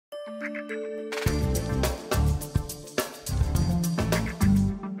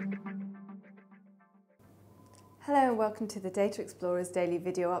Hello and welcome to the Data Explorer's daily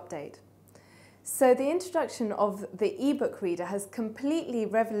video update. So the introduction of the ebook reader has completely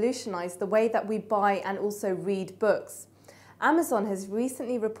revolutionized the way that we buy and also read books. Amazon has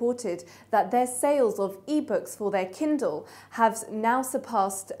recently reported that their sales of ebooks for their Kindle have now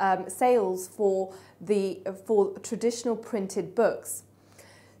surpassed sales for traditional printed books.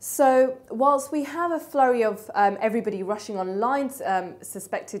 So whilst we have a flurry of everybody rushing online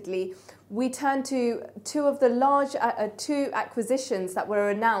suspectedly, we turn to two of the large acquisitions that were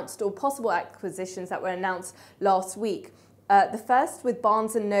announced, or possible acquisitions that were announced last week. The first with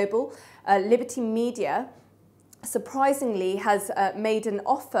Barnes & Noble, Liberty Media surprisingly has made an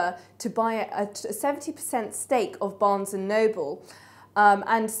offer to buy a 70% stake of Barnes & Noble.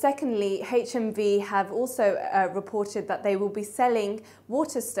 And secondly, HMV have also reported that they will be selling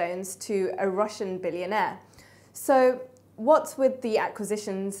Waterstones to a Russian billionaire. So what's with the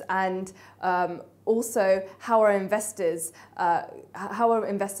acquisitions, and also how are investors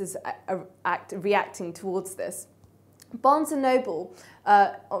reacting towards this? Barnes & Noble,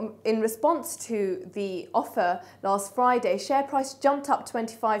 in response to the offer last Friday, share price jumped up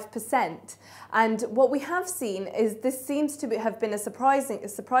 25%. And what we have seen is this seems to have been a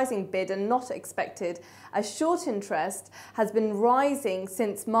surprising bid and not expected, as short interest has been rising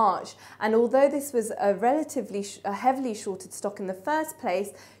since March. And although this was a relatively heavily shorted stock in the first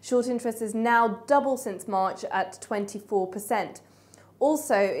place, short interest is now double since March at 24%.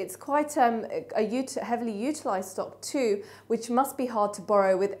 Also, it's quite a heavily utilised stock too, which must be hard to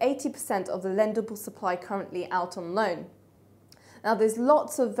borrow, with 80% of the lendable supply currently out on loan. Now, there's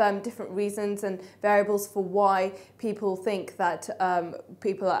lots of different reasons and variables for why people think that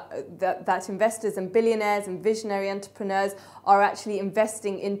that investors and billionaires and visionary entrepreneurs are actually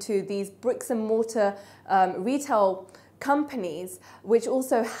investing into these bricks and mortar retail companies, which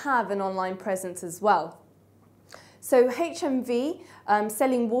also have an online presence as well. So HMV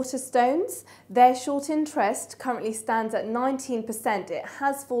selling Waterstones, their short interest currently stands at 19%. It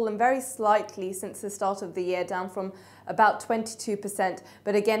has fallen very slightly since the start of the year, down from about 22%,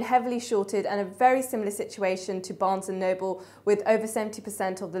 but again heavily shorted, and a very similar situation to Barnes & Noble, with over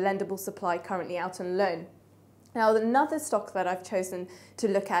 70% of the lendable supply currently out on loan. Now, another stock that I've chosen to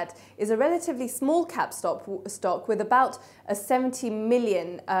look at is a relatively small cap stock with about a 70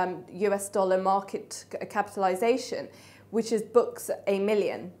 million US dollar market capitalization, which is Books A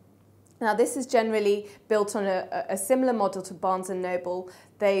Million. Now, this is generally built on a similar model to Barnes & Noble.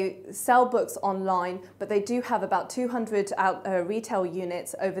 They sell books online, but they do have about 200 retail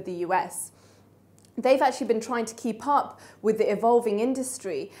units over the US. They've actually been trying to keep up with the evolving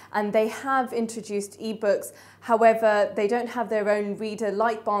industry, and they have introduced ebooks. However, they don't have their own reader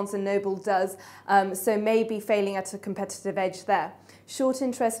like Barnes & Noble does, so maybe failing at a competitive edge there. Short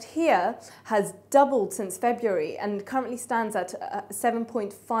interest here has doubled since February and currently stands at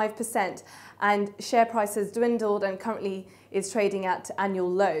 7.5%, and share price has dwindled and currently is trading at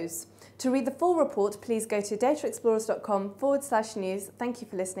annual lows. To read the full report, please go to dataexplorers.com/news. Thank you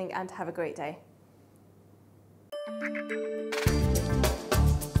for listening and have a great day.